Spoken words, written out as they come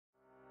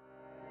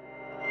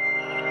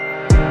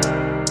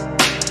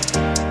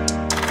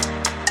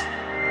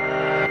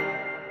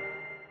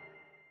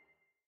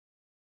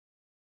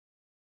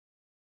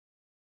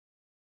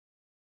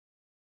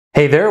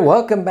Hey there,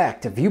 welcome back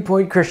to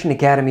Viewpoint Christian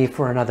Academy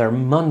for another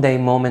Monday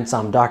Moments.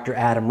 I'm Dr.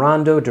 Adam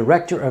Rondo,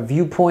 Director of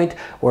Viewpoint,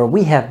 where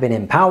we have been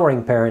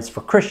empowering parents for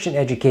Christian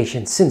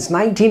education since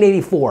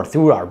 1984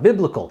 through our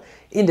biblical,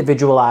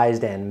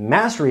 individualized, and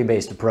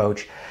mastery-based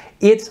approach.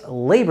 It's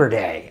Labor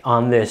Day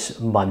on this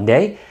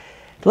Monday.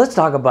 Let's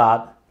talk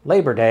about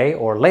Labor Day,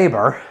 or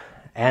labor,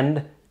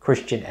 and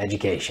Christian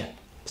education.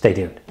 Stay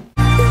tuned.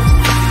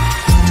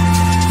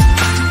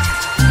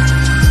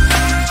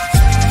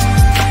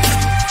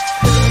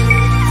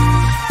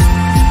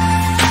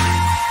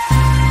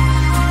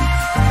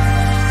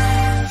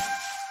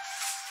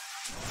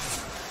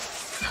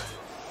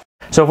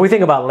 So if we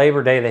think about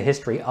Labor Day, the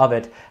history of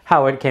it,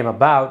 how it came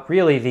about,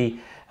 really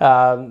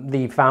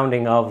the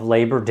founding of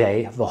Labor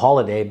Day, the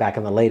holiday back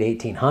in the late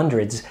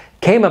 1800s,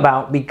 came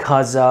about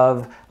because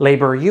of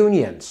labor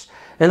unions.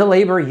 And the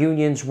labor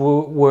unions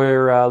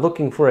were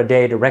looking for a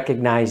day to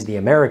recognize the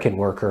American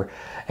worker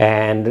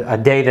and a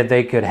day that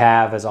they could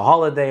have as a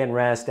holiday and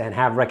rest and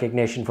have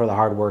recognition for the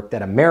hard work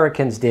that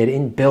Americans did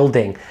in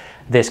building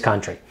this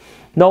country.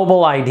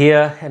 Noble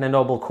idea and a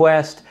noble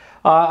quest.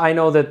 I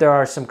know that there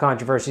are some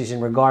controversies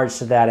in regards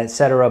to that,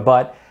 etc.,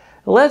 but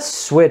let's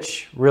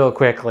switch real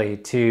quickly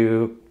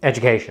to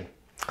education.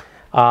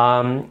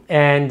 When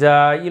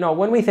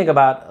we think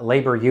about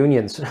labor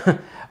unions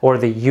or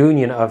the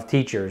union of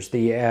teachers,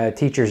 the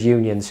teachers'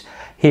 unions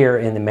here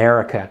in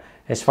America,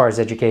 as far as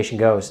education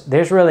goes,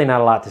 there's really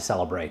not a lot to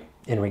celebrate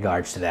in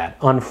regards to that.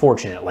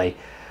 Unfortunately,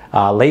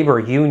 labor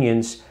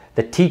unions,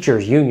 the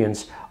teachers'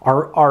 unions,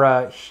 are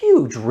a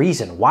huge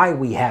reason why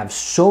we have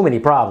so many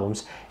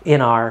problems in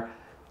our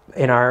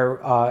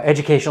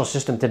educational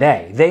system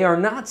today. They are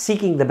not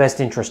seeking the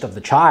best interest of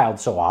the child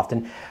so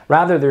often.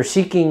 Rather, they're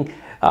seeking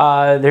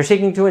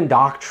to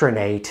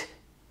indoctrinate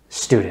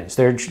students.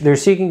 They're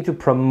seeking to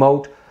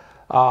promote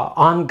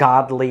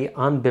ungodly,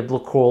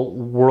 unbiblical,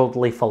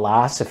 worldly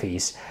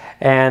philosophies.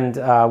 And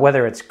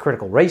whether it's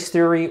critical race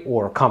theory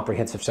or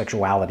comprehensive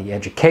sexuality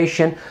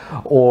education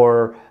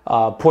or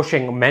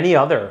pushing many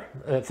other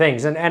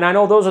things. And I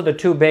know those are the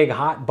two big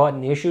hot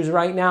button issues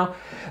right now,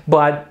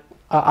 but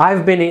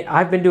I've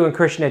been doing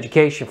Christian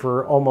education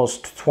for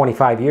almost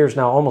 25 years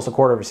now, almost a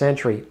quarter of a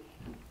century.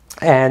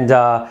 And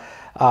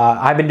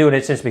I've been doing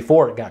it since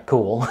before it got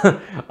cool.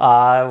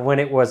 When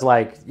it was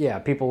like, yeah,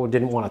 people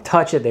didn't want to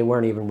touch it. They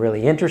weren't even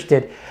really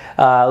interested.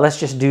 Let's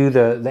just do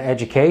the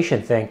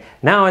education thing.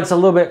 Now it's a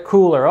little bit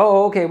cooler.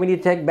 Oh, okay, we need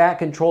to take back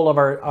control of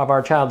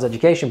our child's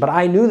education. But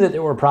I knew that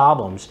there were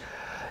problems.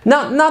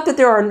 Not that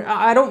there are,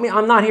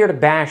 I'm not here to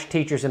bash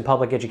teachers in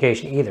public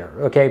education either,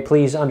 okay?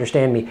 Please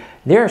understand me.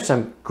 There are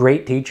some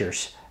great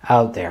teachers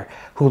out there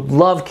who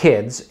love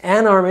kids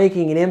and are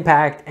making an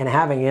impact and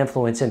having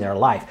influence in their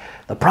life.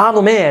 The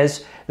problem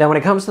is that when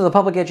it comes to the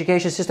public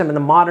education system and the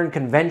modern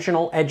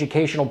conventional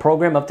educational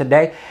program of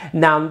today,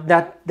 now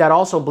that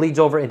also bleeds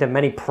over into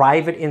many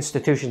private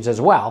institutions as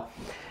well.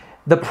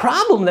 The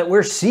problem that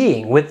we're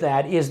seeing with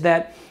that is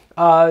that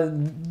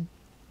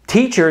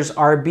teachers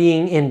are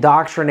being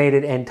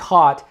indoctrinated and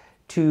taught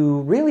to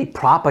really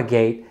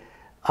propagate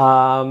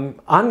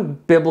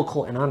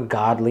unbiblical and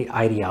ungodly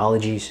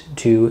ideologies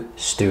to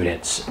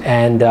students.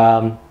 And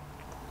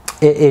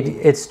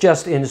it's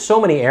just in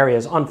so many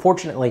areas.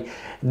 Unfortunately,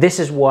 this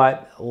is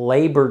what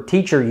labor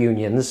teacher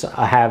unions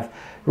have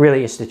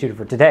really instituted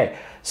for today.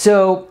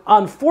 So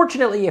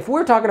unfortunately, if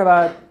we're talking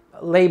about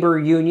labor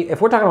union, if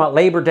we're talking about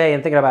Labor Day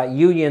and thinking about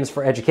unions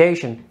for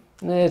education,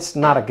 it's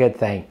not a good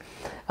thing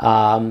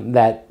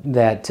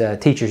that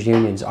teachers'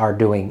 unions are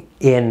doing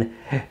in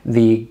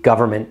the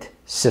government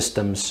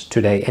systems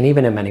today, and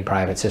even in many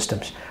private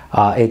systems.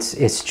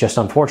 It's just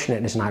unfortunate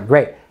and it's not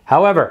great.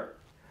 However,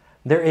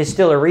 there is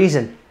still a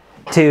reason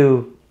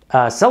to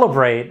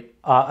celebrate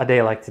a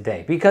day like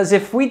today, because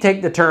if we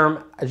take the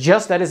term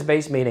just at its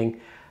base meaning,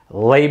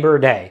 Labor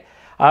Day,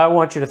 I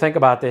want you to think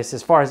about this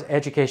as far as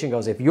education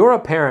goes. If you're a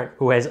parent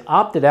who has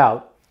opted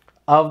out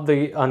of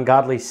the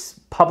ungodly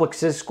public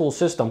school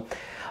system,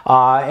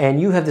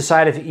 and you have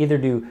decided to either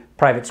do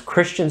private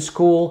Christian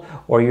school,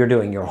 or you're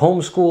doing your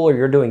homeschool, or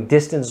you're doing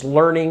distance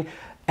learning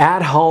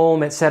at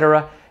home,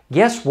 etc.,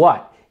 guess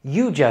what?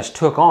 You just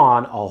took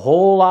on a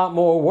whole lot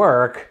more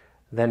work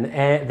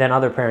than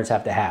other parents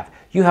have to have.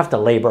 You have to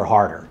labor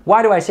harder.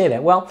 Why do I say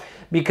that? Well,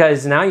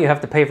 because now you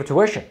have to pay for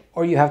tuition,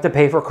 or you have to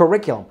pay for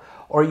curriculum,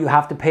 or you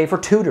have to pay for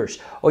tutors,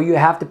 or you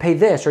have to pay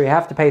this, or you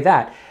have to pay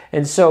that.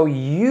 And so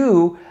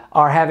you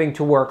are having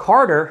to work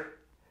harder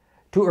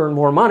to earn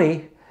more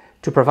money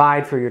to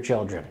provide for your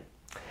children.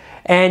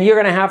 And you're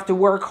going to have to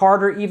work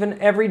harder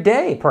even every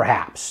day,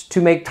 perhaps,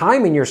 to make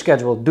time in your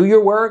schedule, do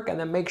your work, and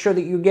then make sure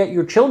that you get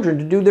your children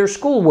to do their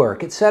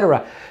schoolwork,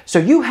 etc. So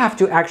you have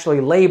to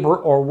actually labor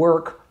or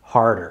work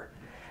harder.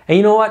 And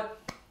you know what?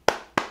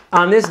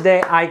 On this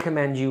day, I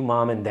commend you,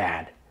 Mom and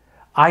Dad.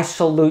 I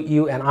salute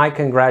you and I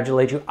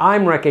congratulate you.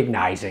 I'm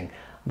recognizing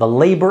the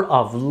labor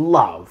of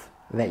love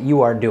that you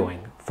are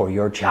doing for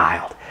your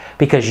child,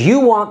 because you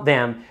want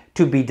them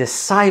to be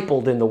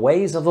discipled in the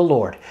ways of the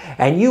Lord,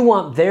 and you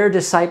want their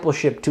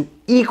discipleship to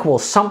equal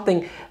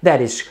something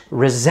that is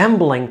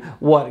resembling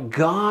what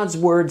God's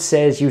Word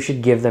says you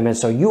should give them. And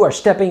so you are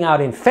stepping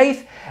out in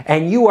faith,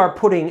 and you are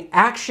putting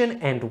action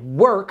and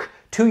work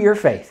to your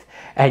faith.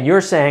 And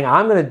you're saying,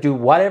 I'm going to do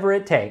whatever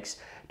it takes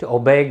to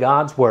obey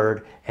God's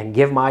Word and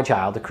give my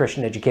child a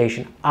Christian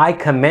education. I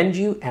commend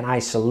you and I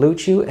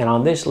salute you. And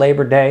on this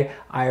Labor Day,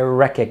 I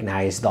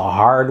recognize the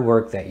hard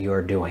work that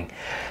you're doing.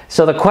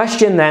 So the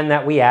question then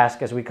that we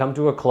ask as we come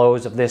to a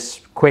close of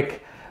this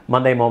quick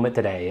Monday moment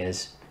today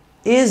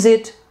is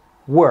it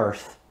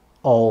worth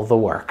all the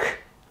work?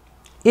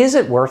 Is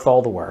it worth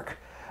all the work?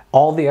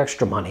 All the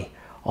extra money,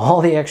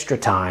 all the extra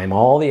time,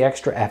 all the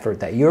extra effort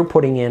that you're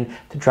putting in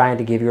to trying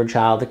to give your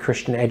child a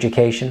Christian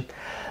education?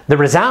 The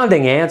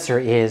resounding answer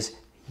is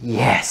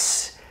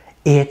yes,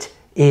 it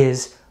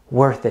is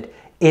worth it.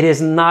 It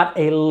is not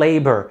a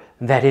labor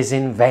that is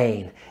in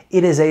vain.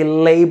 It is a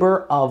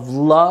labor of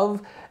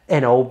love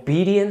and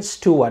obedience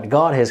to what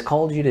God has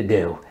called you to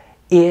do.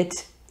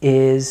 It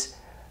is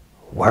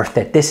worth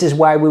it. This is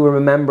why we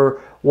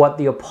remember what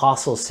the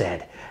apostle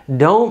said.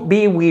 Don't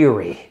be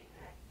weary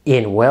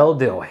in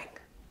well-doing.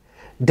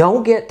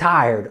 Don't get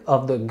tired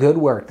of the good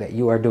work that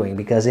you are doing,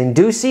 because in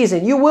due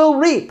season you will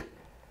reap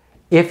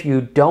if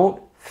you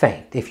don't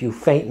faint, if you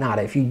faint not,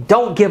 if you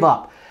don't give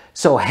up.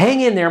 So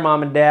hang in there,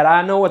 Mom and Dad.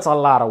 I know it's a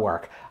lot of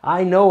work.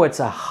 I know it's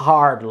a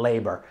hard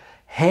labor.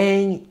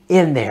 Hang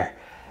in there.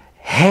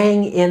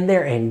 Hang in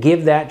there and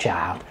give that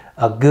child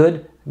a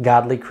good,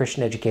 godly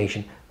Christian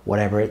education,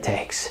 whatever it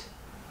takes.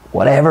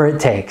 Whatever it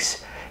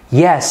takes.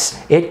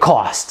 Yes, it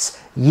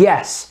costs.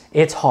 Yes,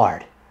 it's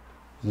hard.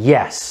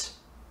 Yes,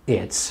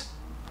 it's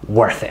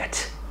worth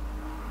it.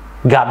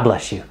 God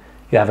bless you.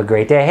 You have a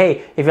great day.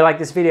 Hey, if you like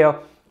this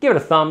video, give it a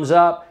thumbs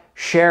up,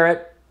 share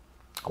it,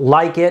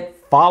 like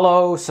it,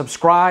 follow,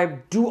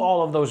 subscribe, do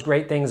all of those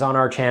great things on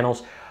our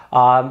channels,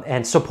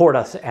 and support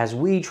us as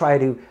we try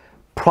to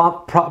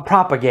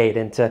propagate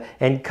and to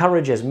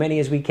encourage as many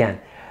as we can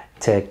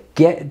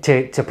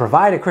to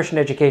provide a Christian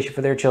education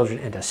for their children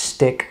and to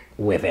stick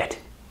with it.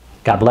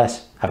 God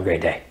bless. Have a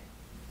great day.